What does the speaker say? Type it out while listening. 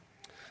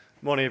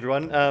Morning,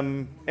 everyone.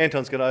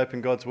 Anton's going to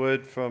open God's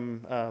Word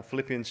from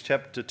Philippians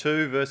chapter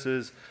 2,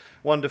 verses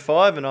 1 to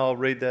 5, and I'll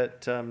read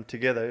that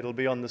together. It'll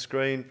be on the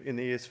screen in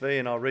the ESV,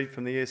 and I'll read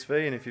from the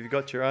ESV, and if you've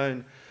got your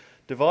own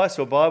device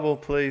or Bible,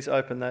 please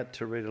open that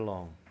to read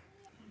along.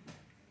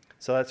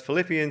 So that's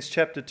Philippians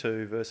chapter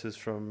 2, verses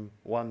from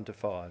 1 to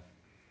 5.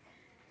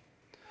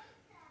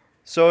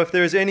 So if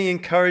there is any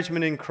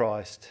encouragement in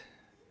Christ,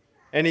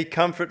 any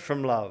comfort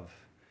from love,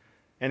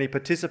 any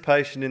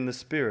participation in the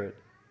Spirit,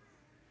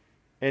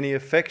 any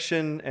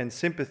affection and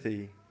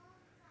sympathy,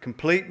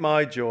 complete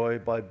my joy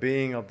by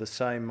being of the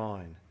same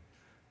mind,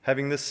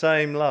 having the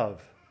same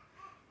love,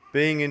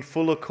 being in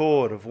full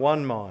accord of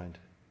one mind.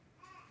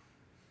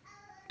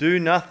 Do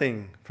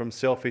nothing from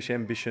selfish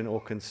ambition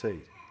or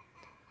conceit,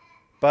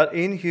 but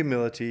in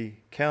humility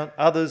count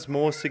others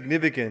more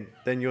significant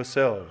than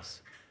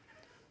yourselves.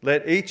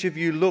 Let each of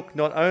you look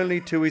not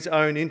only to his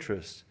own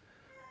interests,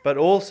 but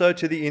also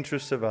to the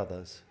interests of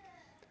others.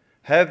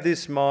 Have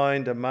this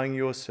mind among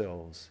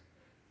yourselves,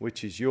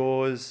 which is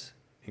yours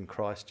in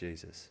Christ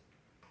Jesus.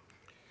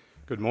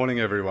 Good morning,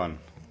 everyone.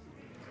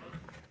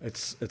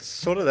 It's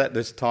sort of at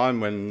this time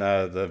when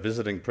the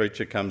visiting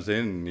preacher comes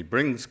in and he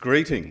brings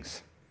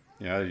greetings.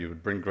 You know, you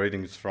would bring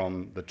greetings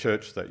from the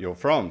church that you're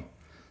from.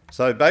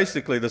 So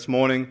basically this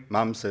morning,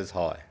 Mum says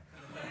hi.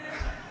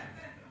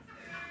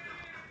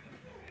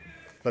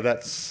 But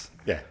that's,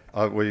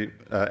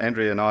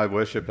 Andrea and I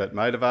worship at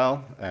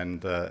Maidavale,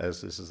 and as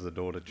this is the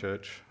daughter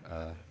church,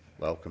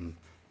 welcome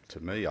to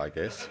me, I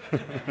guess.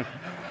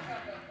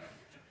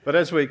 But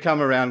as we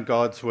come around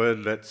God's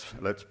word, let's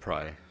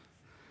pray.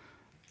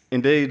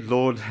 Indeed,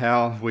 Lord,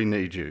 how we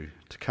need you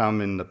to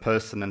come in the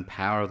person and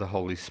power of the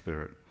Holy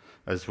Spirit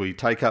as we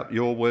take up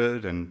your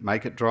word and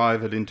make it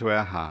drive it into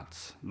our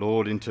hearts,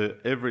 Lord, into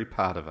every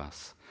part of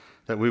us,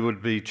 that we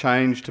would be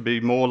changed to be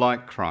more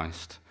like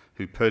Christ,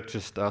 who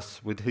purchased us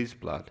with his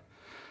blood.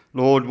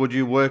 Lord, would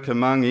you work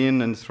among,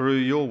 in and through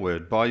your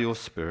word by your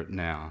Spirit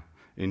now,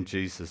 in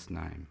Jesus'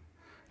 name.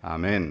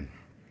 Amen.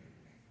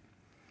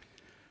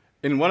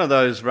 In one of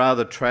those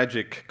rather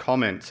tragic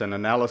comments and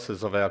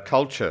analysis of our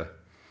culture,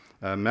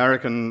 an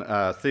American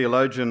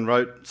theologian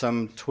wrote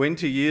some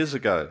 20 years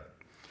ago.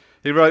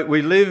 He wrote,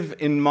 "We live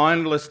in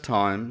mindless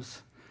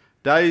times,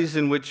 days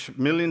in which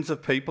millions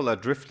of people are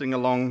drifting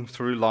along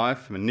through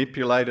life,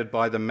 manipulated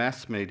by the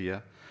mass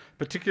media,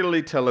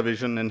 particularly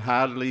television, and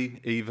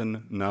hardly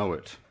even know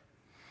it.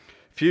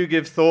 Few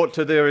give thought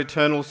to their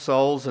eternal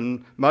souls,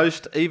 and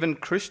most, even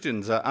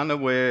Christians, are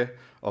unaware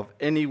of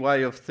any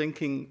way of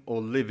thinking or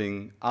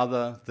living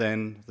other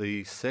than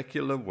the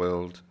secular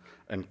world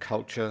and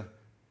culture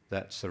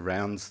that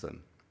surrounds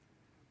them."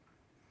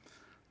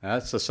 Now,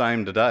 that's the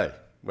same today,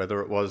 whether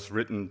it was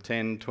written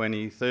 10,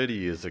 20, 30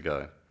 years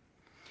ago.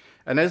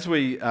 And as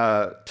we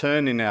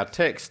turn in our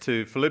text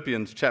to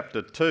Philippians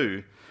chapter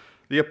 2,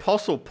 the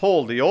Apostle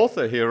Paul, the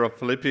author here of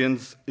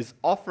Philippians, is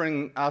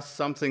offering us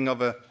something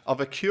of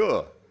a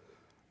cure.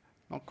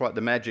 Not quite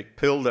the magic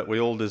pill that we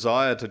all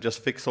desire to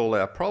just fix all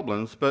our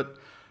problems, but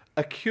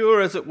a cure,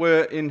 as it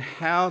were, in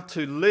how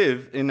to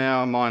live in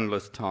our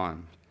mindless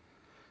times.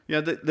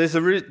 You know,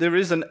 there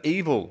is an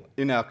evil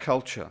in our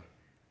culture,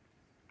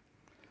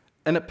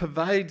 and it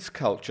pervades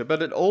culture,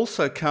 but it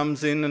also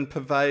comes in and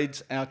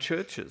pervades our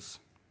churches.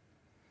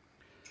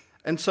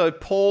 And so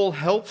Paul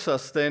helps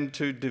us then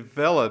to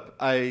develop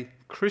a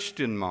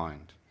Christian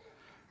mind.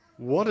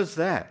 What is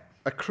that?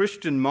 A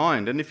Christian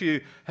mind. And if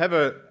you had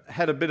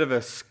a bit of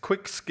a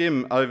quick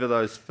skim over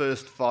those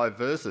first 5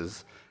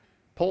 verses,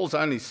 Paul's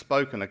only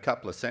spoken a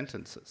couple of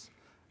sentences.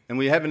 And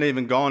we haven't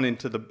even gone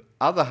into the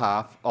other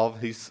half of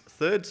his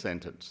third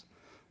sentence.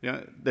 You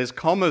know, there's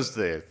commas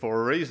there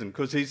for a reason,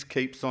 because he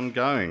keeps on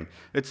going.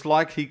 It's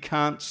like he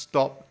can't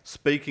stop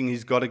speaking.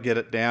 He's got to get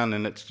it down,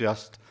 and it's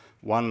just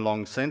one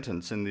long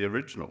sentence in the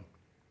original.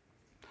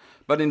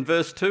 But in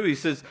verse 2 he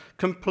says,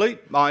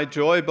 "Complete my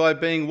joy by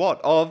being" what?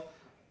 Of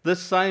the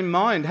same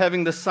mind,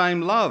 having the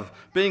same love,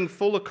 being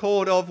full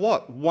accord of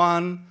what?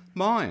 One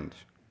mind.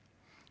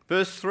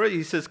 Verse 3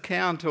 he says,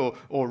 "Count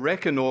or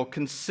reckon or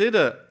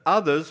consider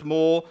others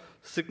more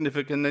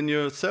significant than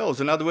yourselves."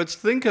 In other words,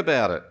 think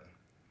about it.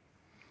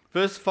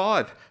 Verse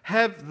 5,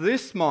 "Have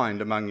this mind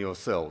among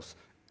yourselves,"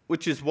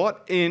 which is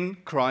what? In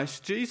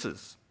Christ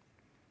Jesus.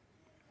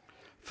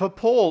 For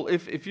Paul,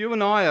 if you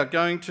and I are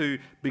going to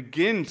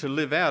begin to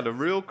live out a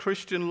real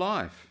Christian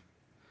life,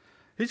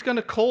 he's going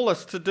to call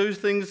us to do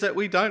things that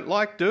we don't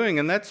like doing,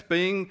 and that's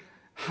being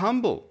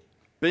humble,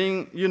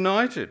 being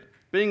united,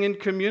 being in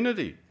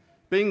community,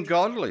 being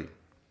godly.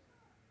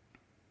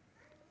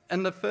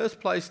 And the first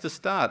place to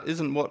start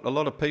isn't what a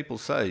lot of people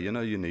say, you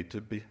need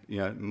to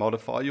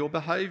modify your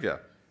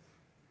behaviour.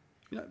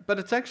 But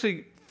it's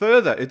actually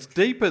further, it's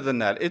deeper than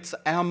that. It's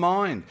our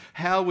mind,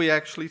 how we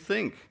actually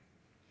think.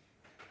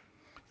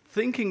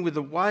 Thinking with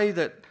the way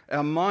that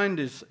our mind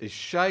is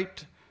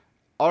shaped,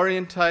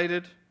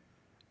 orientated,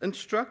 and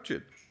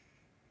structured.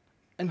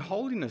 And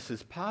holiness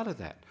is part of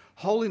that.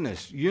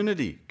 Holiness,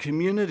 unity,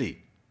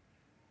 community.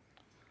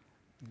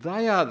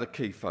 They are the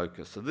key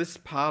focus of this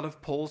part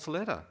of Paul's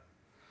letter.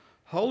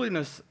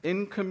 Holiness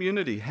in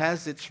community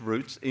has its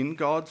roots in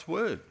God's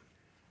word.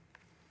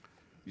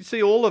 You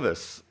see, all of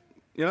us,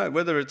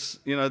 whether it's,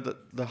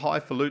 the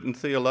highfalutin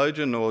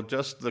theologian or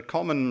just the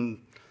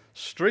common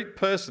street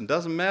person,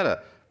 doesn't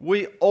matter.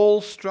 We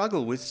all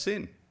struggle with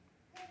sin.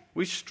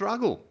 We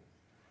struggle.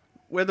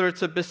 Whether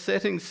it's a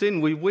besetting sin,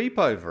 we weep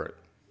over it.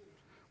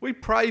 We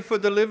pray for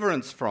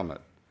deliverance from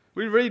it.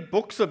 We read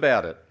books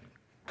about it.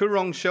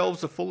 Koorong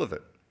shelves are full of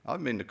it.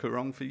 I've been to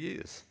Koorong for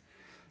years.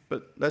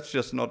 But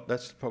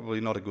that's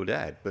probably not a good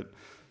ad. But,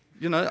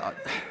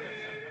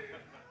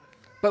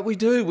 but we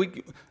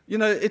do.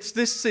 It's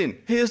this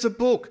sin. Here's a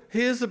book.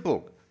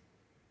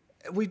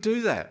 We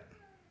do that.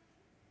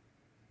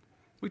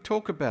 We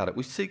talk about it.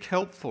 We seek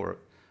help for it.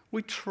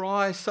 We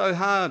try so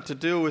hard to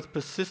deal with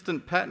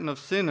persistent pattern of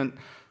sin, and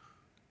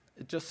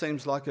it just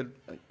seems like a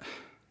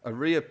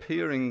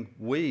reappearing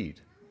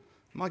weed.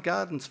 My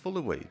garden's full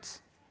of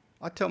weeds.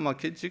 I tell my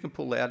kids, you can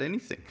pull out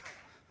anything.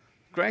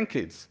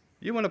 Grandkids,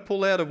 you want to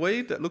pull out a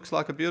weed that looks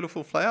like a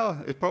beautiful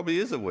flower? It probably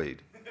is a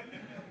weed.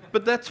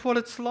 But that's what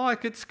it's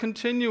like. It's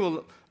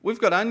continual. We've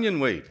got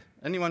onion weed.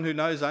 Anyone who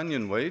knows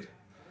onion weed?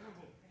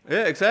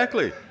 Yeah,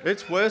 exactly.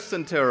 It's worse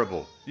than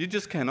terrible. You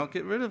just cannot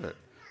get rid of it.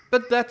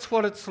 But that's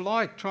what it's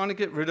like, trying to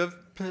get rid of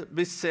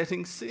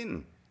besetting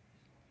sin.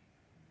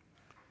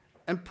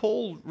 And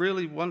Paul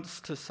really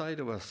wants to say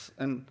to us,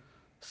 and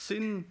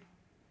sin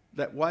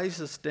that weighs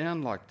us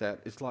down like that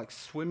is like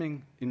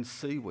swimming in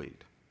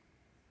seaweed.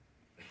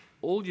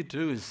 All you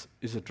do is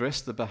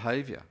address the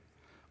behaviour.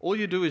 All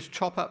you do is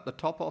chop up the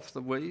top off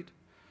the weed,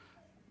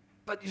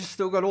 but you've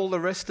still got all the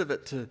rest of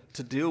it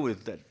to deal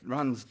with that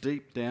runs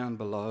deep down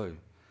below,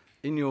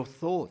 in your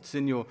thoughts,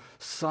 in your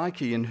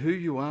psyche, in who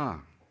you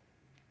are.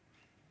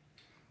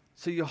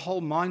 So your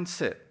whole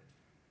mindset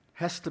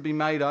has to be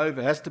made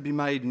over, has to be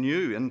made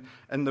new,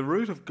 and the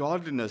root of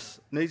godliness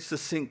needs to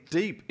sink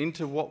deep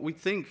into what we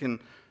think, and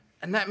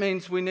that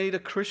means we need a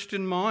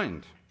Christian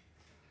mind.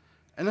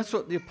 And that's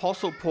what the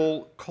Apostle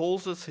Paul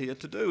calls us here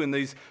to do in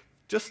these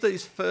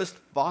first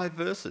 5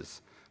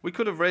 verses. We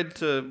could have read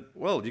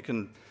you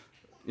can,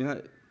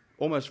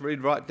 almost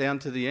read right down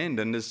to the end,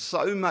 and there's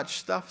so much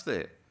stuff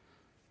there.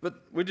 But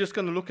we're just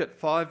going to look at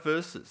 5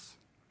 verses.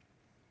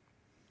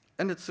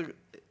 And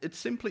it's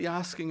simply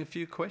asking a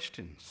few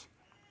questions.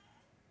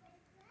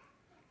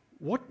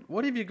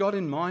 What have you got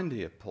in mind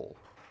here, Paul?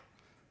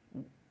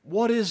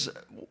 What is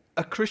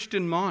a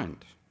Christian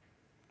mind?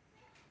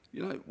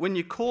 When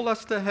you call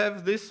us to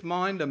have this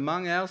mind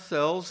among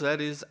ourselves,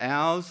 that is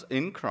ours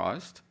in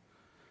Christ,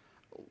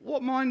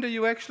 what mind are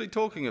you actually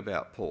talking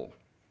about, Paul?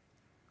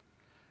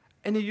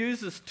 And he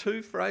uses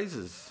 2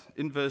 phrases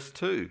in verse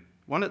 2,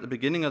 one at the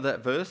beginning of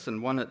that verse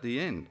and one at the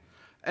end.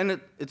 And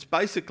it's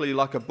basically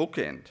like a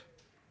bookend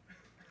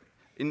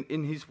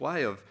in his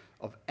way of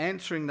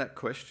answering that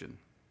question.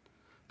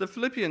 The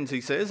Philippians,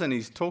 he says, and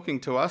he's talking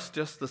to us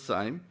just the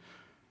same,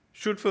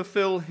 should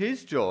fulfill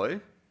his joy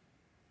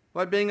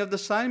by being of the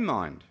same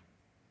mind.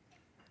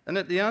 And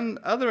at the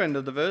other end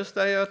of the verse,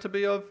 they are to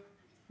be of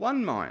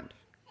one mind.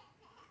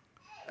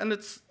 And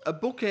it's a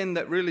bookend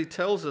that really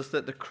tells us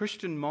that the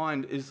Christian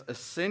mind is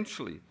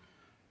essentially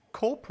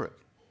corporate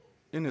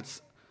in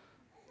its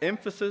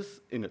emphasis,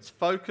 in its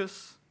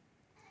focus.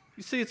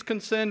 You see, it's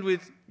concerned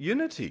with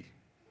unity.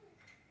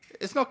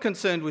 It's not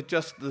concerned with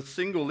just the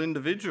single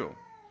individual,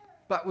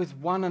 but with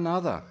one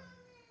another.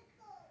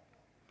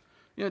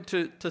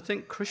 To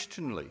think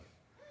Christianly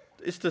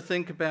is to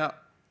think about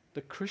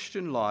the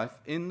Christian life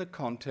in the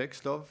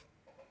context of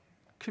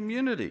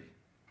community.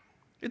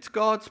 It's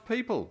God's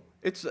people.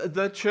 It's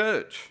the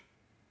church.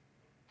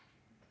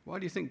 Why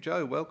do you think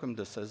Joe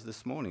welcomed us as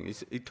this morning?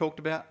 He talked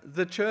about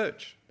the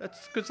church.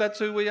 That's because that's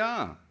who we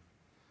are.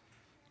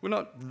 We're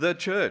not the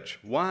church,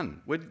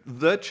 one. We're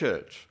the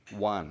church,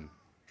 one.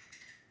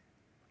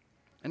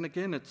 And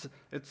again,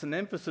 it's an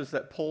emphasis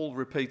that Paul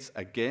repeats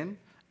again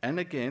and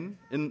again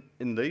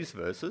in these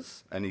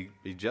verses, and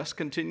he just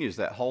continues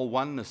that whole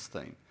oneness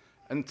theme,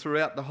 and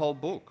throughout the whole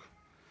book.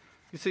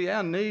 You see,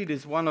 our need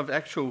is one of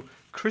actual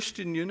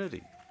Christian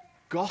unity,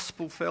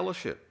 gospel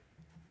fellowship.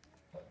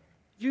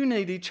 You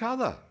need each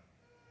other.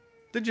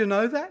 Did you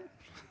know that?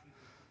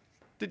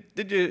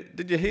 Did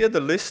you hear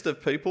the list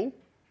of people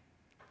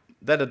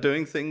that are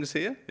doing things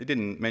here? He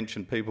didn't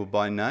mention people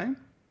by name.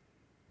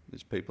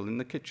 There's people in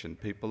the kitchen,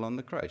 people on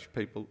the creche,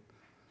 people...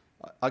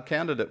 I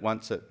counted it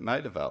once at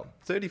Maidavale,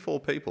 34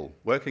 people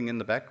working in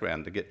the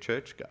background to get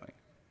church going.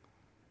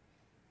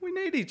 We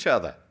need each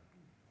other.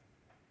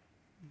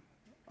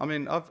 I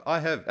mean, I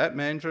have, at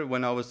Mandurah,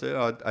 when I was there,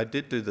 I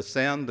did do the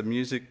sound, the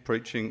music,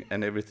 preaching,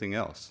 and everything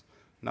else.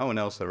 No one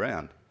else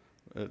around.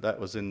 That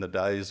was in the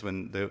days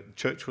when the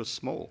church was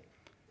small,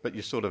 but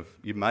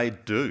you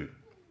made do.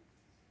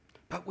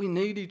 But we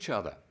need each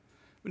other.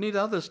 We need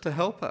others to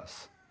help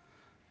us.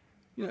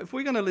 If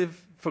we're going to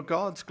live for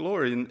God's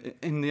glory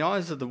in the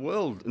eyes of the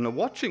world, in the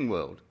watching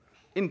world,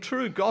 in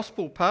true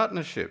gospel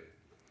partnership,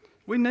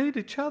 we need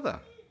each other.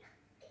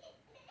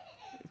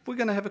 If we're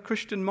going to have a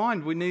Christian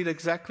mind, we need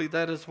exactly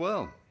that as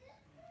well.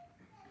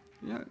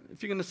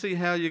 If you're going to see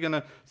how you're going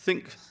to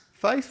think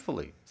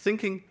faithfully,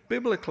 thinking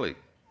biblically,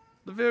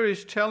 the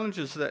various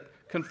challenges that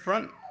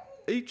confront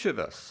each of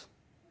us.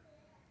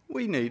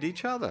 We need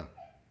each other.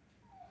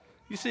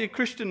 You see, a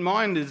Christian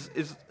mind is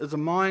a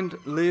mind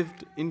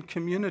lived in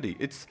community.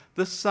 It's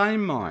the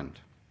same mind.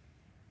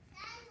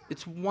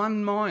 It's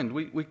one mind.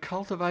 We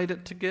cultivate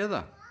it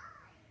together.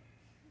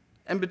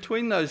 And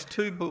between those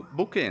two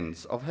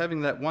bookends of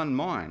having that one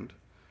mind,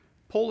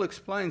 Paul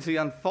explains, he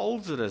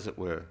unfolds it, as it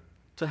were,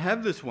 to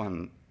have this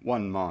one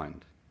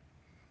mind.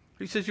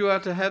 He says you are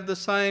to have the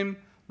same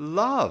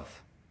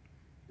love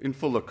in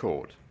full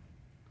accord.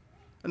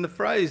 And the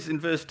phrase in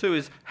verse 2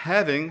 is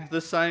having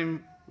the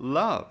same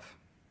love.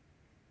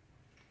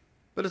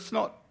 But it's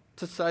not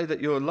to say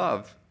that your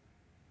love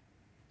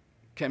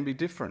can be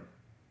different.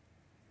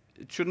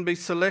 It shouldn't be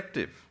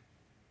selective.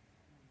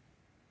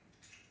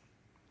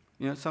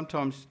 You know,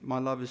 sometimes my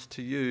love is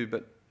to you,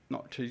 but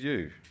not to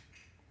you.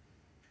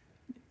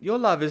 Your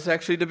love is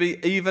actually to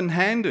be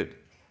even-handed,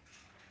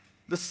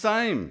 the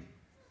same.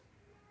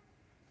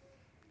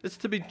 It's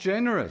to be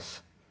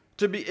generous,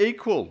 to be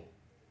equal,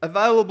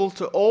 available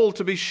to all,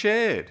 to be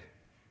shared.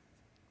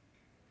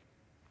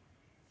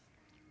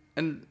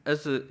 And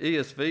as the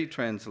ESV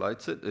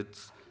translates it,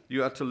 it's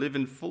you are to live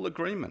in full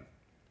agreement.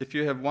 If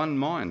you have one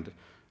mind,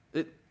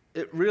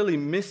 it really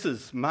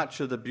misses much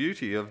of the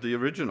beauty of the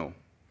original.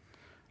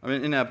 I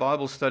mean, in our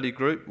Bible study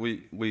group,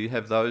 we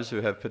have those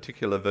who have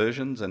particular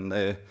versions, and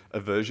they're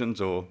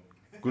aversions or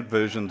good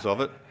versions of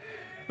it.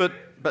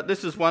 But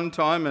this is one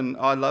time, and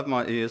I love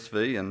my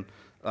ESV,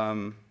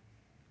 and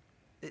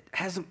it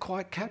hasn't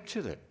quite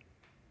captured it.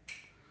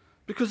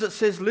 Because it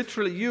says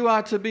literally, you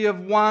are to be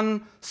of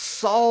one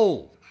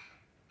soul.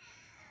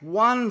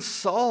 One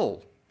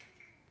soul.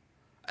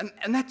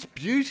 And that's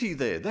beauty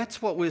there.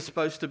 That's what we're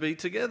supposed to be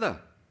together.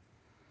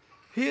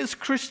 Here's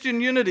Christian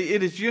unity.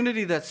 It is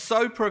unity that's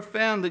so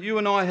profound that you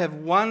and I have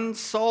one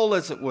soul,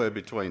 as it were,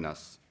 between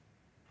us.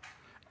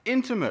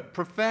 Intimate,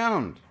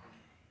 profound.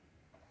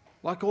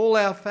 Like all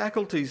our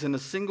faculties in a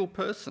single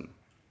person.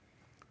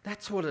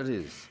 That's what it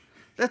is.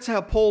 That's how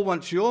Paul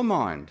wants your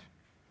mind.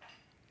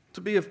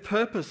 To be of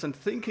purpose and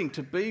thinking,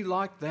 to be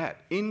like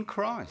that in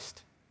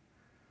Christ.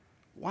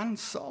 One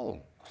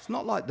soul. It's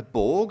not like the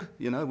Borg,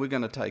 we're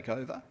going to take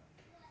over.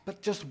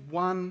 But just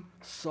one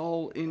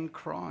soul in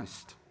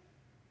Christ.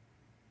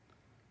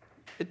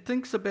 It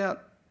thinks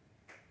about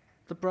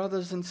the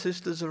brothers and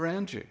sisters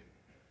around you.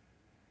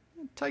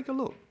 Take a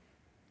look.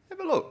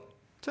 Have a look.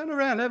 Turn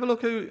around. Have a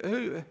look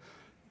who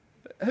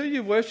are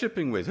you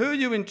worshipping with? Who are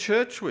you in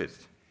church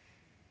with?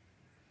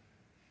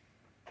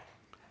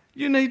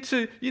 You need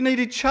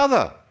each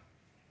other.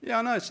 Yeah,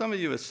 I know, some of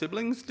you are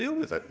siblings, deal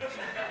with it.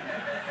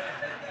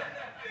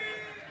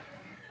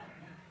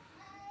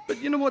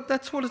 But you know what?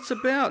 That's what it's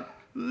about.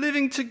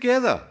 Living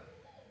together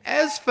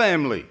as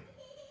family.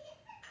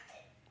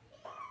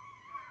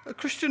 A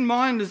Christian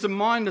mind is a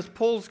mind, as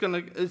Paul's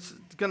going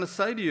to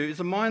say to you, is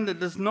a mind that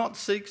does not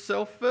seek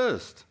self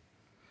first,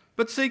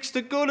 but seeks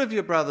the good of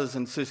your brothers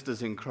and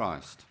sisters in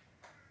Christ.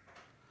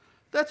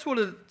 That's what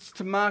it's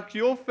to mark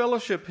your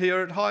fellowship here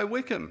at High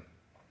Wycombe.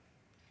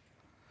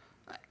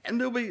 And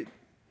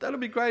that'll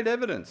be great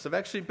evidence of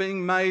actually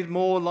being made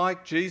more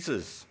like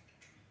Jesus.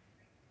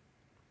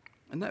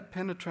 And that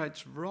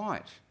penetrates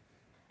right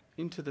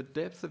into the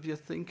depth of your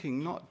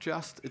thinking.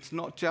 It's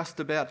not just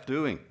about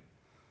doing,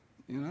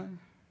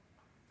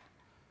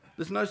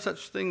 There's no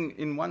such thing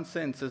in one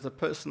sense as a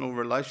personal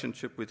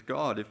relationship with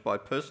God, if by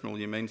personal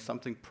you mean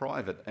something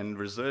private and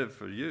reserved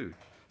for you,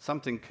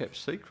 something kept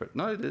secret.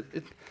 No,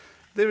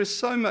 there is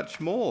so much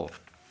more.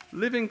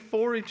 Living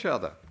for each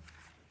other,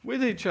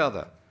 with each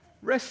other,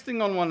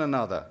 resting on one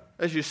another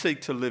as you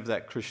seek to live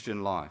that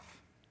Christian life.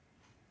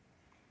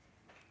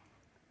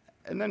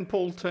 And then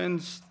Paul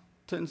turns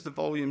the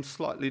volume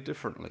slightly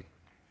differently.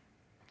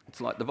 It's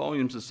like the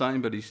volume's the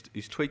same, but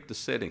he's tweaked the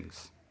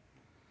settings.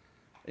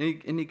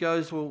 And he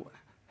goes, well,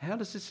 how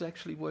does this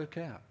actually work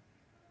out?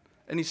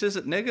 And he says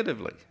it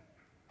negatively.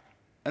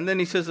 And then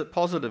he says it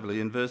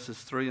positively in verses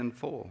 3 and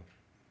 4.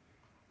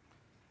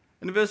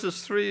 And in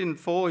verses 3 and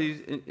 4,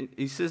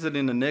 he says it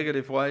in a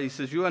negative way. He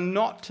says, you are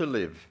not to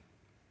live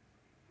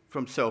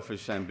from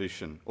selfish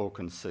ambition or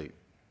conceit.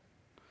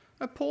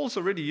 Now, Paul's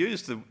already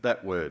used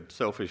that word,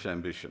 selfish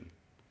ambition.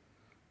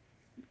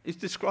 He's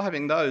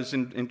describing those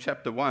in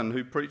chapter 1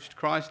 who preached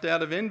Christ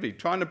out of envy,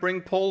 trying to bring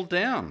Paul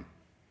down,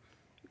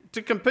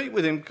 to compete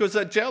with him because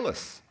they're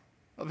jealous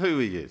of who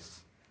he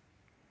is.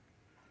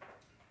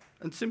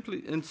 And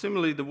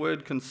similarly, the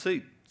word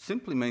conceit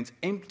simply means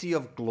empty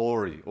of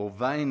glory or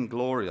vain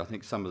glory, I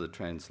think some of the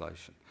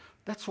translation.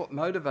 That's what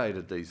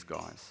motivated these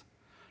guys.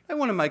 They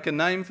want to make a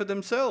name for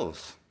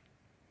themselves.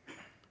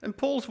 And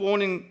Paul's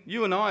warning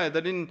you and I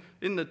that in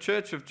the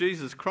Church of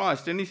Jesus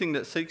Christ, anything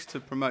that seeks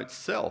to promote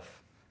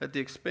self at the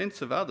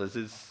expense of others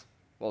is,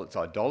 well, it's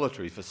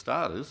idolatry for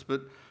starters,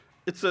 but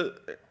it's a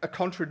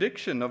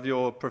contradiction of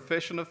your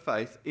profession of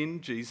faith in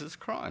Jesus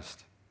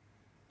Christ.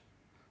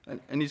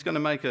 And he's going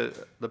to make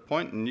the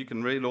point, and you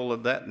can read all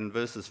of that in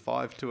verses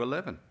 5 to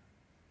 11.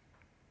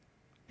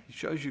 He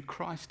shows you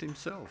Christ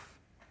himself,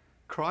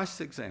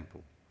 Christ's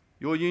example.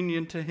 your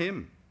union to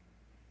him.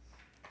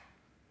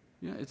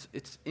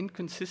 It's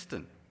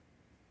inconsistent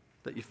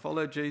that you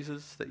follow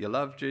Jesus, that you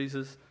love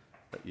Jesus,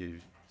 that you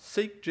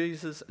seek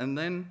Jesus, and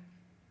then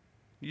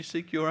you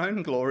seek your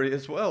own glory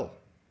as well,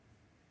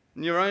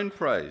 and your own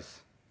praise.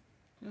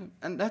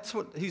 And that's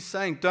what he's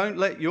saying. Don't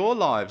let your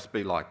lives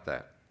be like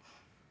that.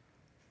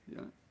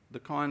 The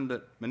kind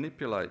that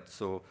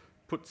manipulates or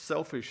puts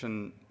selfish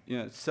and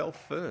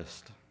self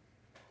first.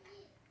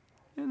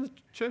 The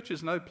church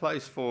is no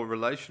place for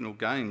relational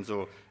gains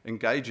or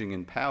engaging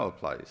in power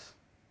plays.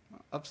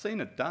 I've seen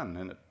it done,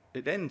 and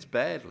it ends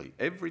badly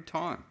every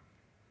time.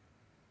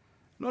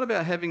 Not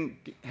about having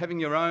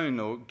your own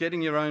or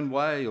getting your own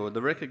way or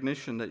the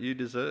recognition that you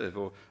deserve,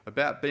 or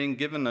about being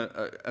given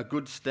a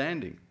good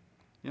standing.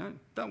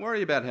 Don't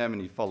worry about how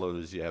many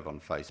followers you have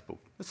on Facebook.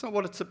 That's not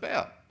what it's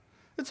about.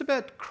 It's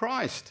about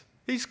Christ,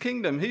 his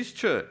kingdom, his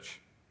church.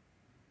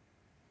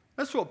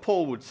 That's what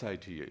Paul would say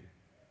to you.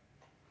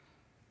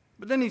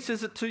 But then he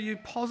says it to you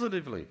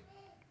positively.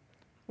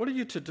 What are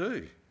you to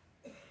do?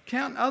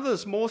 Count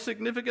others more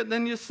significant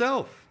than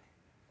yourself.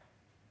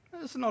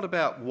 It's not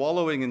about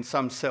wallowing in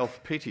some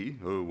self-pity.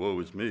 Oh, woe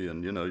is me,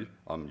 and,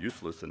 I'm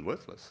useless and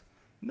worthless.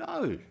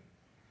 No.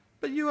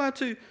 But you are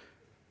to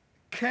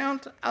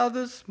count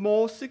others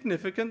more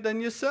significant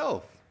than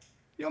yourself.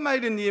 You're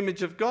made in the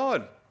image of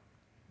God.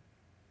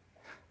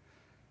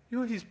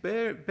 You're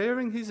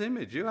bearing his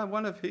image. You are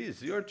one of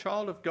his. You're a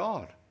child of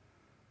God.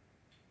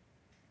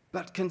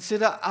 But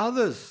consider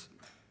others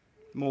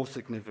more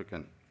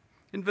significant.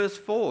 In verse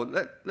 4,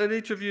 let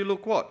each of you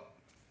look what?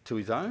 To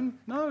his own?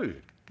 No,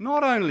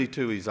 not only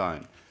to his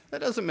own.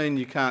 That doesn't mean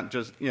you can't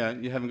just, you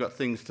haven't got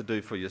things to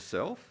do for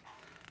yourself.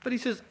 But he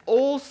says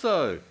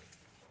also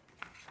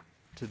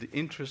to the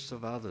interests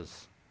of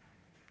others.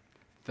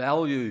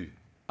 Value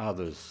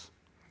others.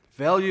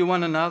 Value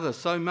one another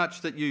so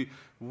much that you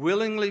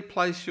willingly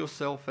place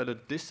yourself at a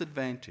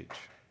disadvantage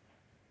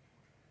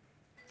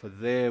for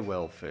their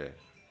welfare,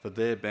 for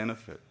their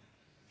benefit.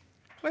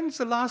 When's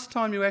the last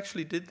time you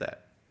actually did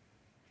that?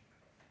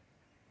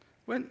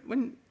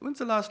 When's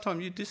the last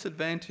time you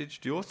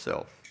disadvantaged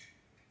yourself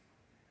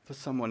for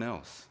someone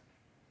else?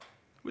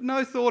 With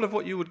no thought of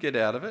what you would get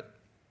out of it.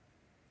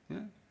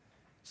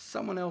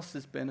 Someone else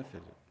has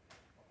benefited.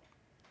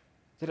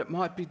 That it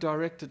might be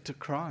directed to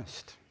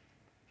Christ.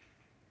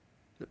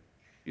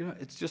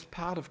 It's just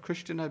part of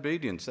Christian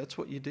obedience. That's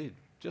what you did.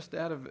 Just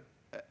out of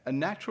a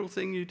natural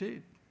thing you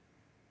did.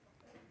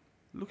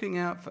 Looking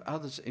out for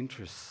others'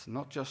 interests,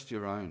 not just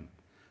your own.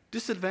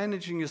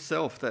 Disadvantaging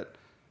yourself that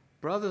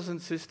brothers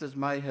and sisters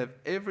may have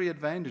every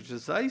advantage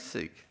as they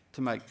seek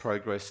to make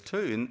progress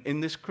too in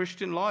this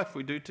Christian life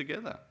we do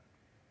together.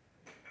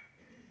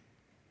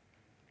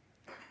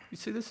 You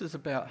see, this is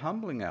about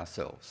humbling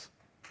ourselves.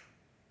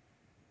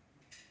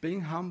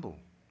 Being humble.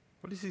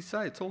 What does he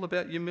say? It's all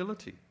about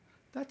humility.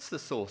 That's the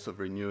source of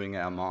renewing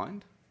our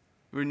mind.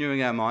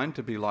 Renewing our mind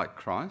to be like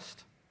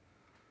Christ.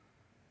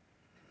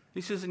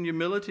 He says in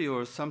humility,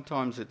 or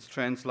sometimes it's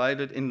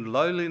translated in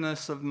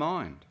lowliness of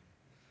mind.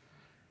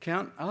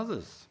 Count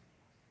others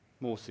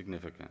more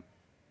significant.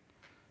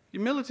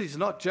 Humility is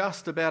not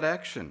just about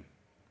action.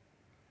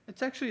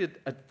 It's actually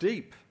a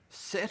deep,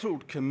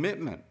 settled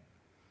commitment.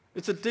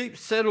 It's a deep,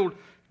 settled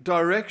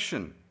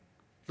direction.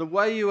 The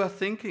way you are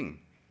thinking.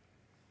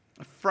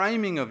 A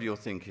framing of your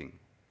thinking.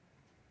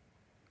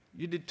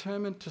 You're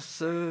determined to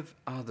serve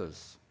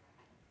others.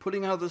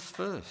 Putting others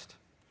first.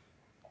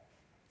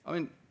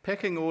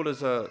 Pecking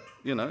orders are,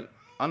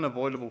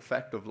 unavoidable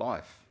fact of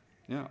life.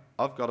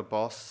 I've got a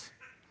boss.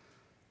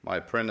 My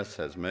apprentice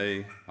has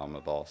me. I'm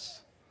a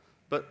boss.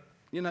 But,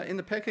 in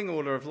the pecking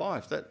order of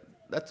life,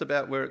 that's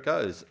about where it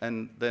goes.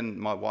 And then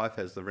my wife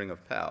has the ring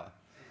of power,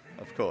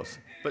 of course.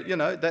 But,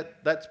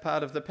 that's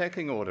part of the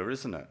pecking order,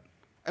 isn't it?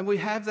 And we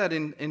have that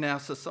in our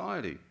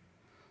society.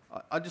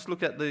 I just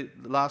look at the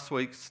last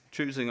week's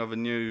choosing of a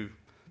new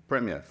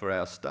premier for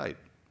our state.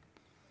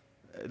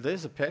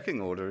 There's a pecking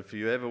order if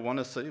you ever want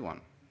to see one,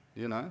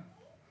 The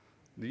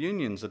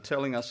unions are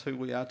telling us who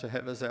we are to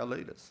have as our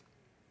leaders.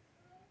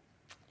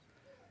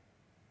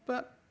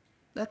 But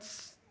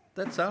that's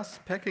us,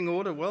 pecking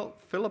order. Well,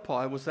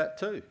 Philippi was that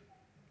too.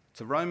 It's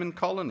a Roman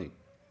colony.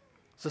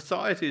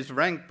 Society is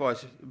ranked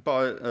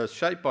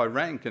shaped by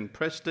rank and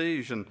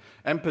prestige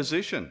and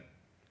position,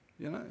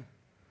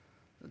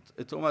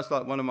 It's almost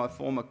like one of my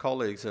former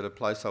colleagues at a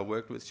place I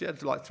worked with. She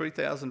had like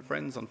 3,000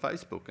 friends on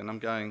Facebook, and I'm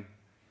going,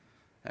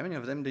 how many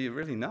of them do you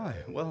really know?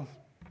 Well,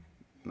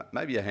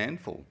 maybe a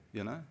handful,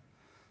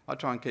 I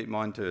try and keep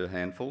mine to a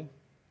handful,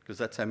 because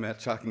that's how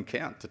much I can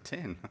count, to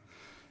 10.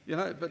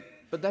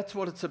 But that's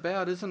what it's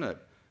about, isn't it?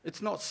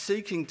 It's not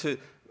seeking to,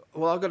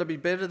 I've got to be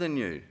better than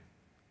you.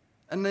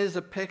 And there's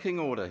a pecking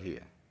order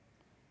here.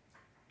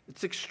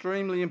 It's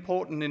extremely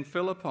important in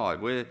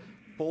Philippi, where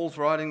Paul's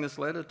writing this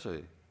letter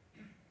to.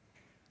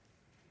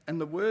 And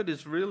the word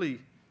is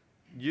really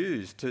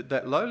used to,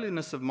 that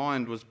lowliness of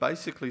mind was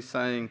basically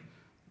saying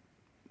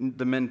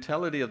the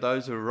mentality of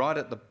those who are right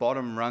at the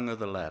bottom rung of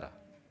the ladder.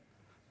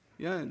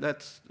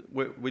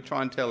 We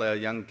try and tell our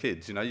young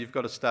kids, you've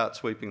got to start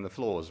sweeping the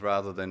floors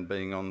rather than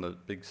being on the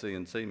big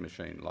CNC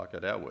machine like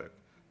at our work.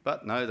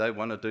 But no, they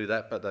want to do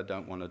that, but they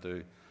don't want to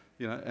do,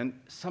 and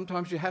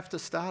sometimes you have to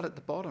start at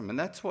the bottom, and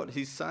that's what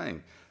he's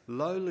saying.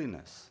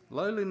 Lowliness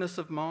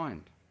of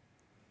mind.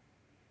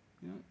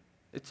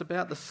 It's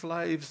about the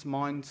slave's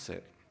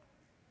mindset.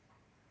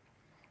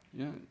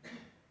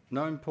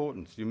 No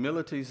importance.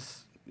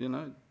 Humility's,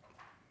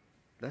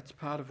 that's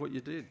part of what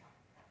you did.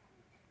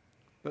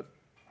 But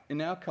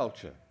in our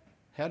culture,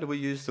 how do we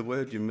use the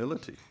word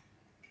humility?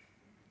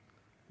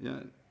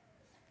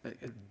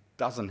 It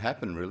doesn't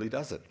happen really,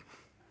 does it?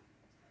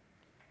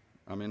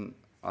 I mean,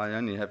 I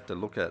only have to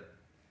look at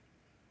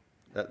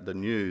the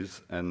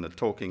news and the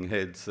talking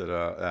heads that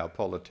are our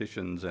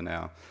politicians and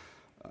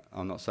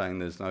I'm not saying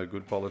there's no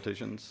good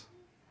politicians.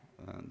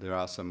 There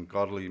are some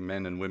godly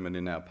men and women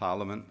in our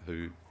parliament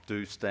who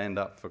do stand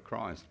up for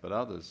Christ, but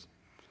others,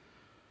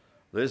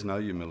 there's no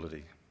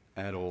humility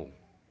at all.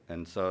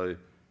 And so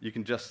you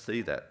can just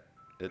see that.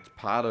 It's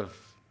part of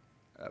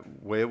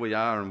where we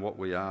are and what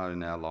we are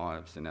in our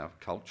lives, in our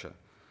culture.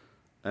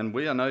 And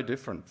we are no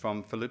different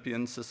from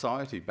Philippian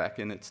society back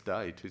in its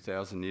day,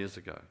 2,000 years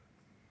ago,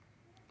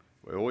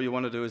 where all you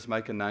want to do is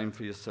make a name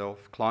for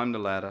yourself, climb the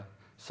ladder,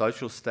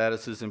 social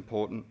status is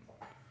important,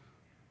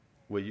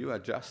 where you are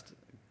just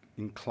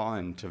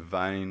inclined to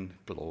vain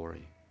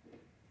glory.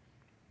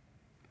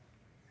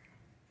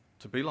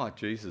 To be like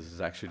Jesus is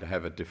actually to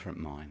have a different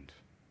mind,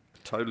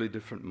 a totally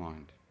different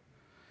mind.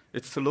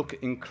 It's to look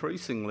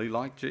increasingly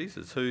like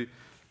Jesus, who,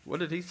 what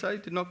did he say?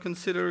 Did not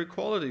consider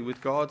equality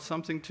with God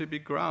something to be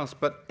grasped,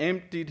 but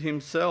emptied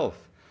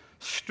himself,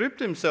 stripped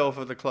himself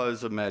of the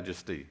clothes of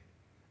majesty,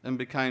 and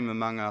became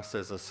among us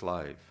as a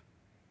slave.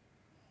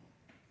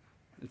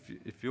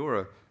 If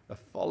you're a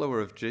follower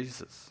of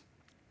Jesus,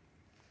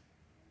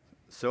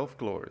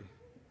 self-glory,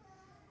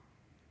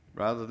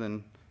 rather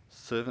than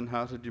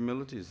servant-hearted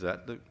humility, is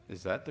that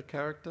the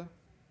character?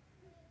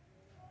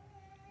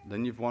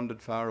 Then you've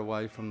wandered far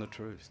away from the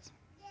truth.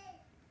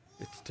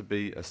 It's to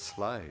be a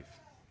slave,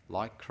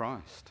 like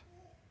Christ.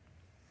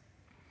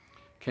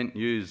 Kent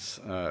Hughes,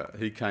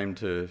 he came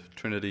to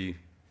Trinity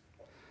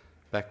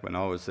back when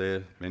I was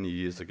there many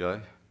years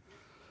ago,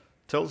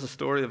 tells the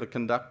story of a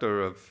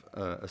conductor of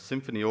a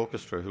symphony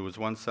orchestra who was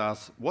once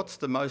asked, "What's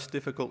the most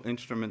difficult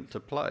instrument to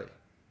play?"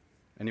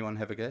 Anyone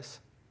have a guess?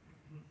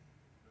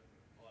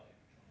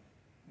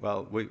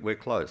 Well, we're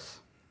close.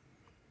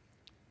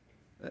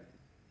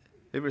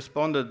 He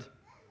responded,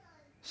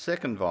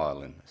 second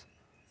violin,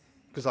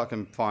 because I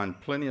can find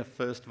plenty of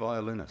first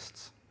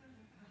violinists.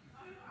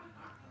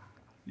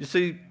 You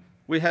see,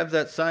 we have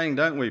that saying,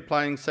 don't we,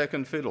 playing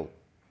second fiddle.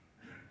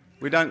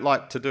 We don't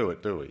like to do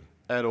it, do we?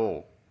 At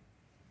all.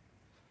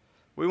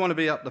 We want to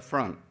be up the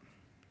front,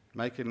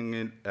 making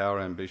it our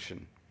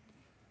ambition.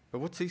 But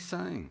what's he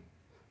saying?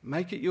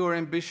 Make it your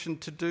ambition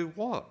to do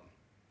what?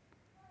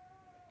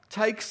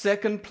 Take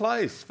second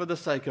place for the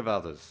sake of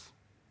others.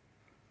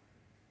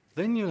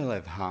 Then you'll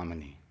have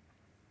harmony.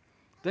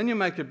 Then you'll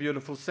make a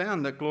beautiful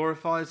sound that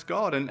glorifies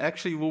God and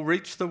actually will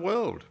reach the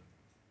world.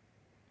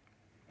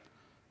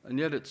 And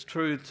yet it's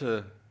true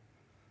to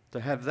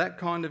have that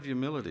kind of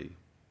humility.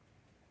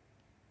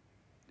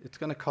 It's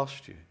going to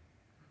cost you.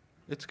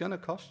 It's going to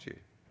cost you.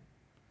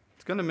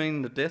 It's going to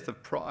mean the death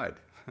of pride.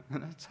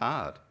 And that's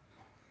hard.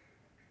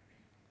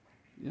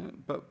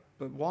 But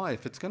why?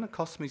 If it's going to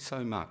cost me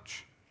so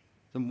much,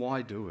 then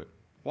why do it?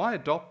 Why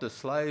adopt a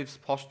slave's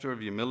posture of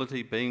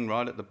humility, being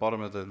right at the bottom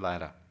of the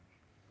ladder?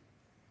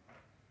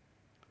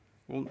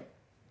 Well,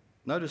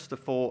 notice the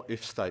 4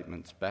 if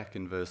statements back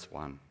in verse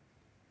 1.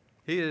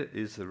 Here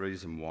is the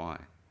reason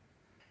why.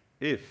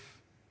 If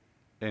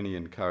any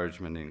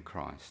encouragement in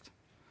Christ,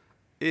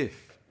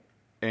 if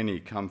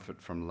any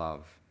comfort from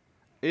love,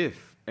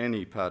 if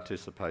any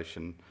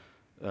participation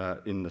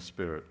in the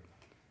Spirit,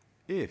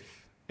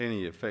 if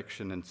any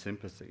affection and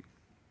sympathy.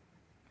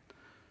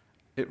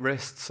 It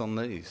rests on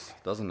these,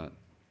 doesn't it?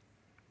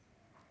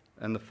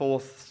 And the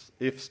 4th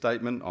if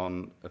statement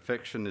on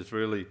affection is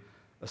really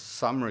a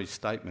summary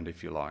statement,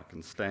 if you like,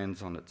 and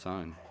stands on its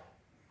own.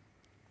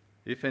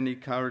 If any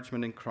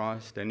encouragement in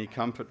Christ, any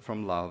comfort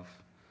from love,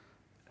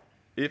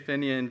 if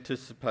any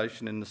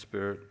anticipation in the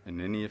Spirit,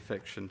 and any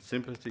affection,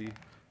 sympathy,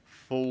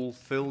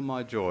 fulfill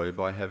my joy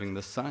by having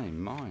the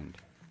same mind.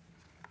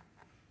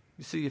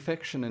 You see,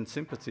 affection and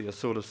sympathy are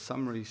sort of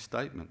summary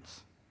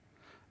statements.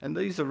 And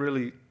these are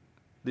really,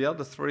 the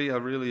other 3 are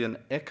really an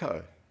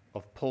echo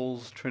of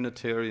Paul's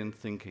Trinitarian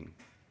thinking.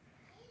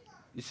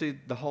 You see,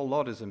 the whole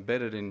lot is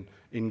embedded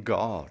in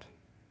God,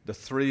 the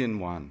 3 in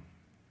 1.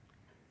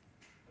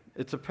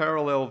 It's a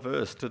parallel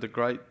verse to the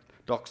great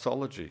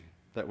doxology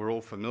that we're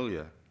all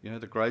familiar.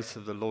 The grace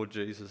of the Lord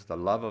Jesus, the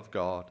love of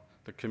God,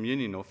 the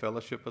communion or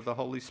fellowship of the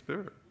Holy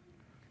Spirit.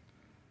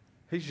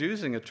 He's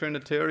using a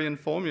Trinitarian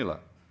formula.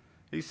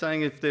 He's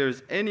saying if there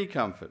is any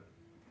comfort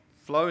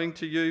flowing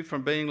to you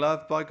from being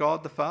loved by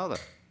God the Father,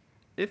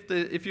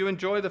 if you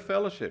enjoy the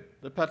fellowship,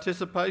 the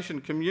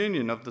participation,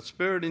 communion of the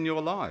Spirit in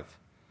your life,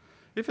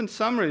 If in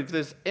summary, if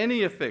there's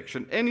any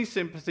affection, any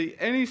sympathy,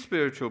 any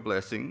spiritual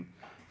blessing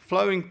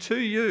flowing to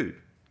you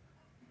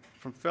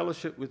from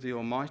fellowship with the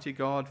Almighty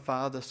God,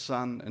 Father,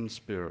 Son, and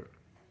Spirit,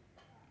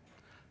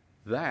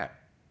 that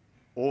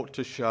ought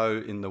to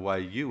show in the way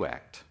you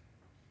act,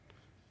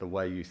 the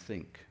way you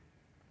think.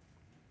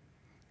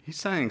 He's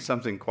saying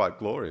something quite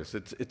glorious.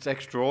 It's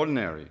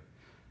extraordinary.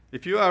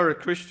 If you are a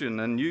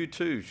Christian, and you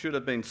too should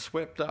have been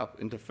swept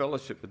up into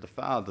fellowship with the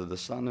Father, the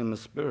Son, and the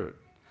Spirit,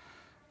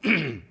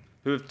 who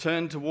have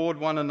turned toward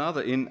one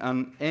another in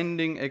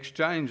unending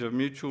exchange of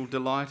mutual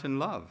delight and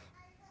love.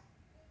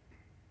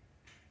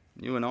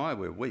 You and I,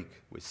 we're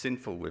weak, we're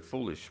sinful, we're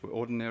foolish, we're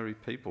ordinary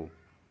people.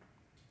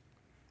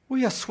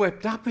 We are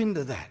swept up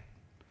into that.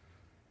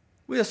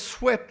 We are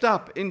swept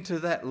up into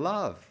that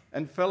love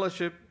and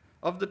fellowship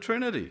of the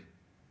Trinity.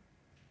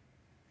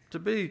 To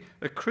be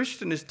a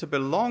Christian is to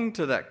belong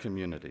to that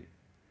community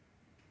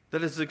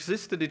that has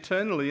existed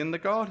eternally in the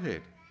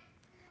Godhead.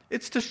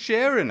 It's to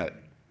share in it,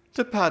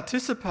 to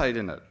participate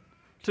in it,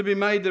 to be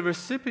made the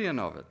recipient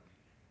of it.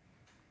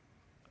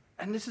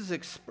 And this is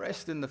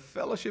expressed in the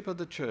fellowship of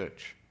the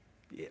church,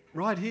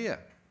 right here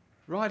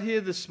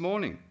this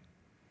morning.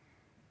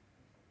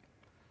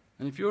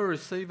 And if you're a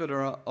receiver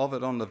of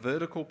it on the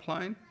vertical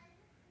plane,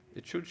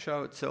 it should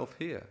show itself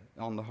here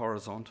on the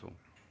horizontal.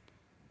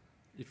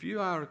 If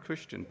you are a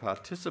Christian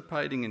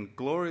participating in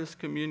glorious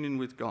communion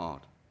with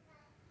God,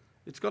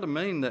 it's got to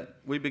mean that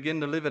we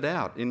begin to live it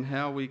out in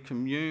how we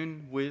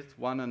commune with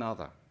one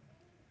another.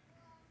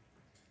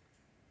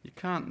 You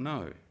can't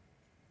know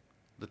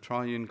the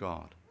triune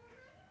God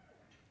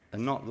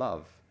and not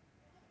love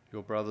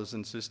your brothers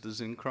and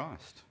sisters in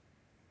Christ.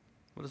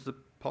 What does the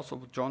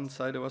Apostle John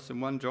say to us in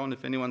 1 John?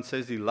 If anyone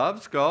says he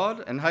loves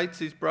God and hates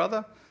his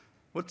brother,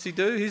 what's he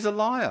do? He's a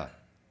liar.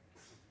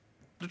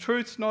 The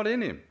truth's not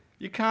in him.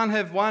 You can't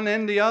have one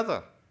and the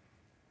other.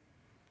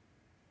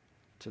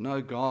 To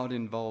know God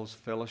involves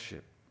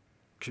fellowship,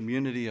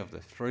 community of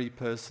the three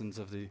persons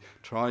of the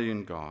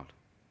triune God.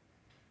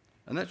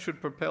 And that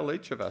should propel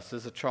each of us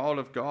as a child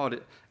of God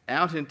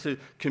out into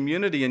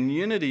community and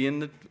unity in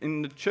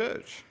the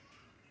church.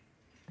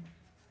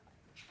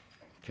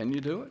 Can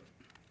you do it?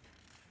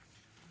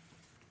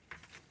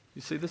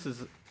 You see, this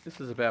is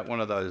about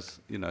one of those,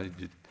 you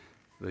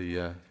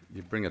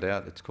bring it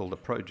out, it's called a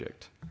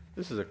project.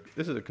 This is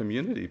a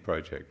community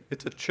project.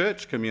 It's a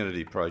church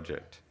community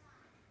project.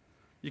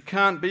 You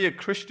can't be a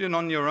Christian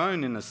on your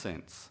own, in a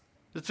sense.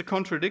 It's a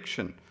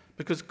contradiction,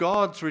 because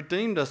God's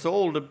redeemed us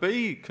all to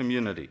be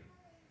community.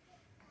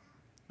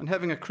 And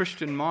having a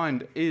Christian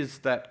mind is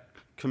that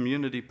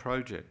community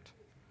project.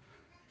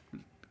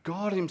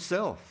 God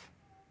himself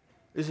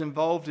is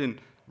involved in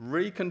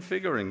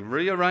reconfiguring,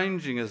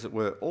 rearranging, as it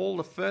were, all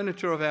the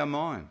furniture of our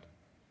mind,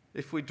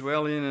 if we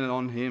dwell in and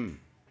on him.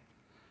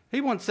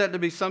 He wants that to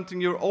be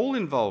something you're all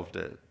involved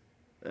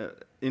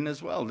in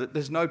as well. That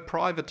there's no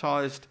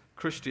privatized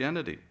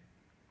Christianity.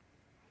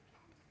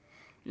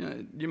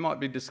 You might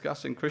be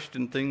discussing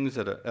Christian things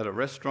at a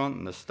restaurant,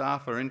 and the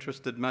staff are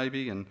interested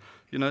maybe, and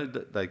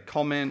they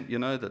comment,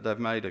 that they've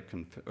made a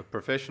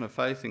profession of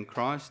faith in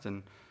Christ,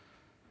 and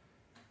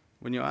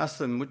when you ask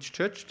them, which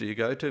church do you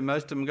go to,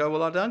 most of them go,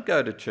 well, I don't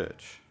go to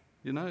church.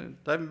 They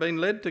haven't been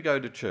led to go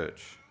to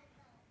church.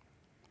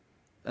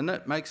 And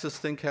that makes us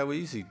think how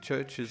easy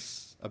church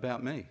is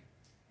about me.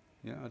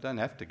 I don't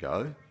have to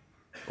go.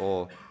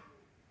 Or,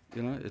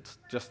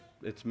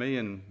 it's me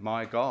and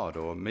my God,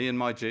 or me and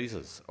my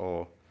Jesus.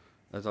 Or,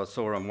 as I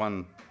saw on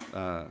one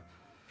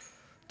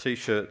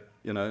T-shirt,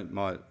 it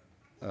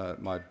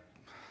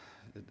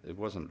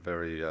wasn't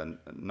very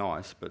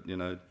nice, but,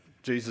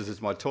 Jesus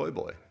is my toy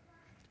boy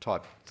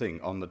type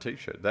thing on the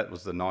T-shirt. That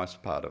was the nice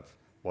part of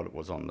what it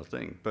was on the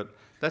thing. But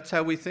that's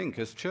how we think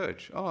as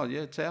church. Oh,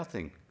 yeah, it's our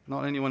thing,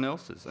 not anyone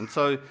else's. And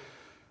so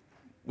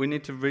we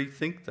need to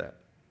rethink that,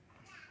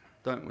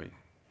 don't we?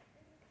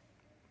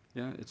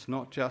 It's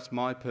not just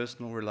my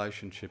personal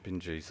relationship in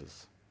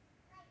Jesus.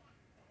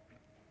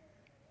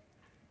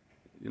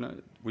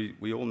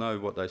 We all know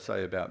what they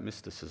say about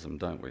mysticism,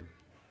 don't we?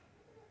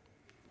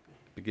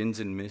 Begins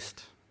in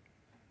mist,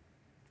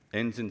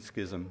 ends in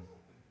schism,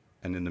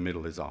 and in the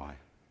middle is I.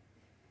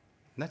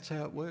 And that's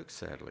how it works,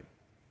 sadly.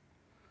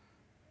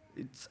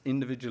 It's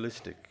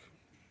individualistic,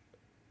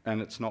 and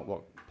it's not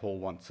what Paul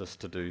wants us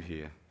to do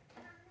here.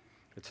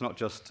 It's not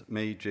just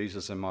me,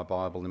 Jesus, and my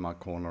Bible in my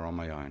corner on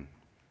my own.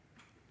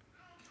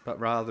 But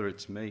rather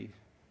it's me,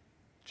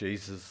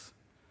 Jesus,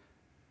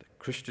 the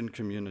Christian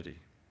community,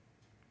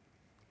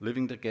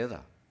 living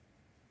together.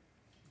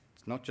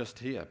 It's not just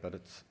here, but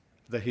it's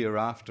the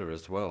hereafter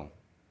as well.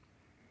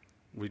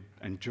 We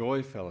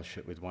enjoy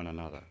fellowship with one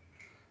another.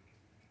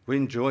 We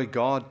enjoy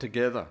God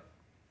together.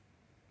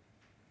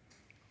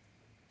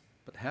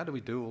 But how do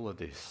we do all of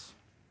this?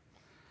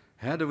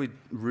 How do we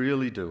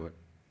really do it?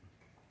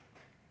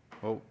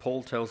 Well,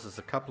 Paul tells us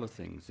a couple of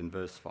things in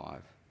verse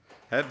 5.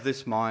 Have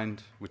this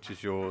mind which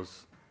is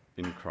yours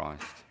in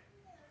Christ.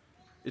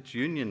 It's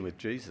union with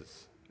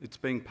Jesus. It's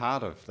being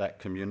part of that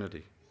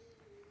community.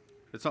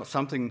 It's not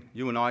something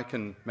you and I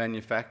can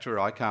manufacture.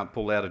 I can't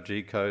pull out a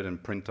G-code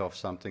and print off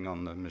something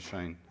on the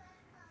machine.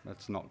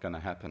 That's not going to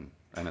happen,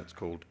 and it's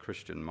called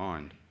Christian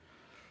mind.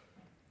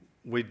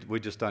 We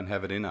just don't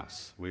have it in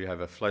us. We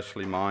have a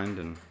fleshly mind,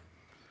 and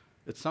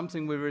it's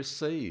something we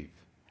receive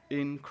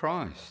in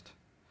Christ.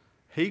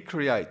 He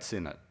creates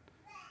in it.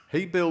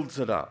 He builds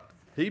it up.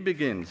 He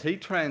begins. He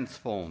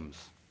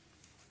transforms.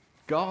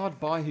 God,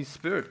 by his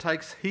Spirit,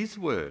 takes his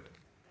word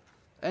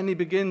and he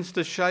begins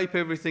to shape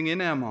everything in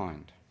our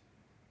mind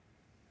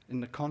in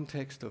the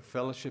context of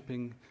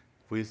fellowshipping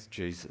with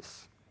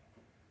Jesus.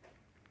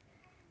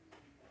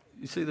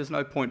 You see, there's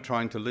no point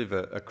trying to live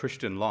a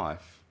Christian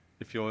life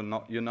if you're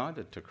not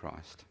united to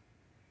Christ.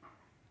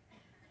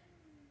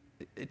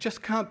 It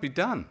just can't be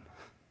done.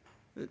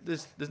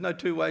 There's no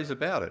two ways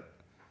about it.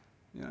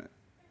 You know,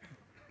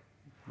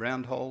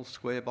 round hole,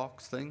 square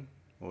box thing?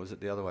 Or is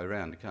it the other way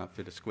around? You can't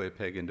fit a square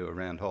peg into a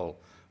round hole.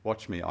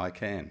 Watch me, I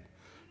can.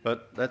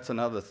 But that's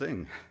another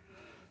thing.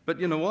 But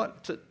you know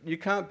what? You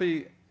can't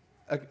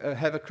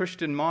have a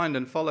Christian mind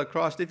and follow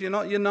Christ if you're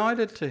not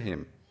united to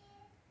him.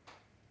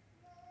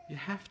 You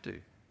have to.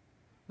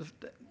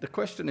 The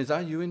question is,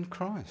 are you in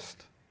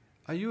Christ?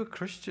 Are you a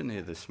Christian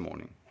here this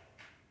morning?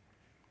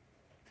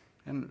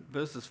 And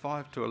verses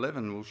 5 to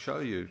 11 will show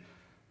you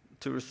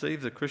to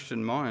receive the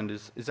Christian mind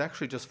is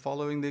actually just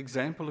following the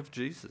example of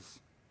Jesus.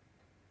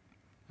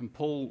 And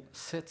Paul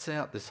sets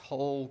out this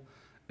whole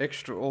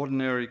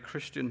extraordinary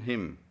Christian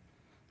hymn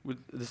with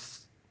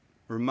this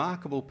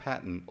remarkable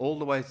pattern all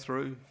the way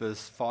through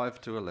verse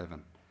 5 to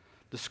 11,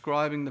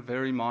 describing the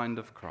very mind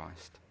of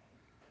Christ.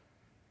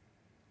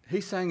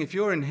 He's saying if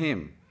you're in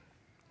him,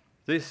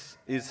 this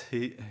is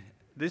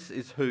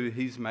who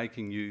he's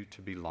making you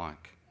to be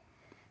like.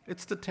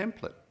 It's the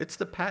template. It's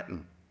the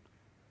pattern.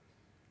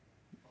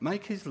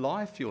 Make his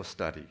life your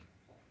study.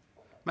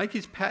 Make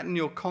his pattern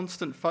your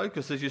constant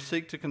focus as you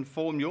seek to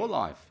conform your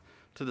life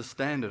to the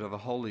standard of a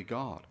holy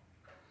God.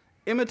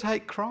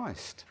 Imitate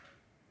Christ.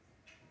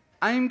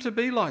 Aim to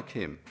be like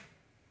him.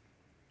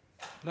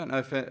 I don't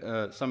know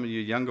if some of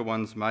you younger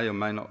ones may or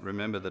may not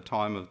remember the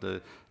time of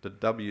the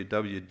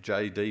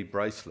WWJD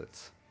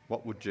bracelets.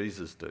 What would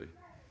Jesus do?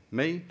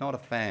 Me, not a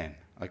fan,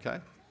 okay?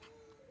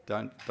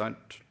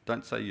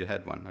 Don't say you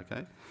had one,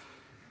 okay?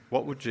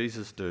 What would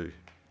Jesus do?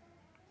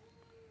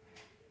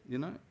 You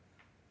know,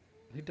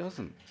 he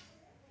doesn't.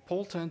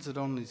 Paul turns it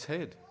on his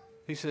head.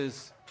 He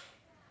says,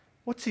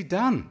 what's he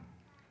done?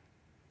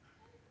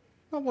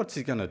 Not what's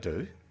he going to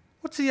do.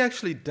 What's he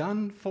actually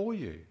done for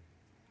you?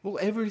 Well,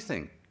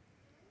 everything.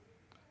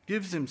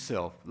 Gives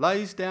himself,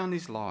 lays down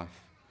his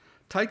life,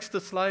 takes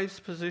the slave's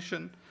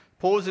position,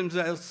 pours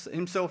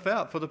himself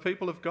out for the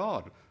people of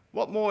God.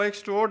 What more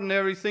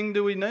extraordinary thing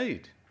do we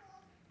need?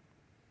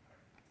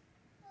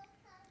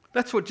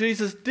 That's what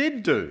Jesus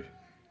did do.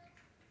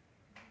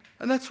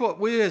 And that's what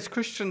we as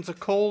Christians are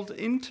called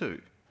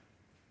into.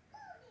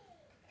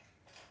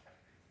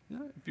 You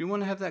know, if you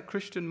want to have that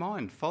Christian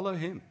mind, follow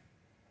him.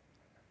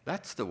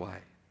 That's the way.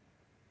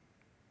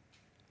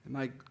 And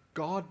may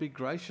God be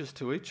gracious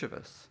to each of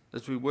us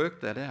as we work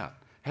that out.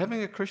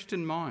 Having a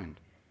Christian mind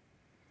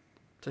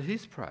to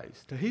his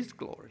praise, to his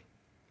glory.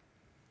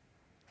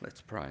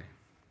 Let's pray.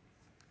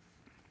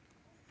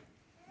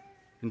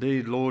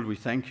 Indeed, Lord, we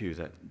thank you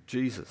that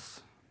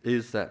Jesus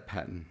is that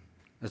pattern,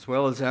 as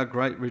well as our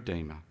great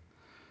Redeemer.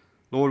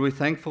 Lord, we're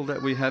thankful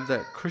that we have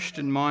that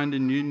Christian mind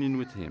in union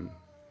with him.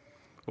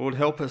 Lord,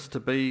 help us to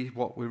be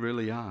what we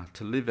really are,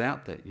 to live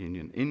out that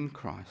union in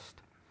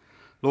Christ.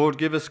 Lord,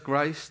 give us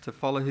grace to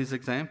follow his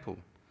example.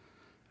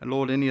 And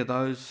Lord, any of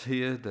those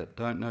here that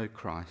don't know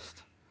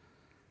Christ,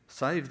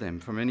 save them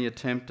from any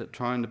attempt at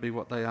trying to be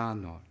what they are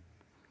not.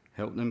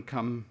 Help them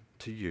come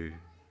to you,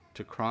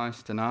 to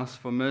Christ, and ask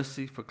for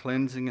mercy, for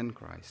cleansing and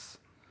grace.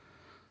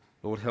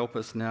 Lord, help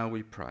us now,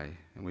 we pray,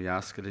 and we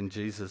ask it in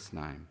Jesus'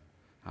 name.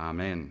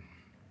 Amen.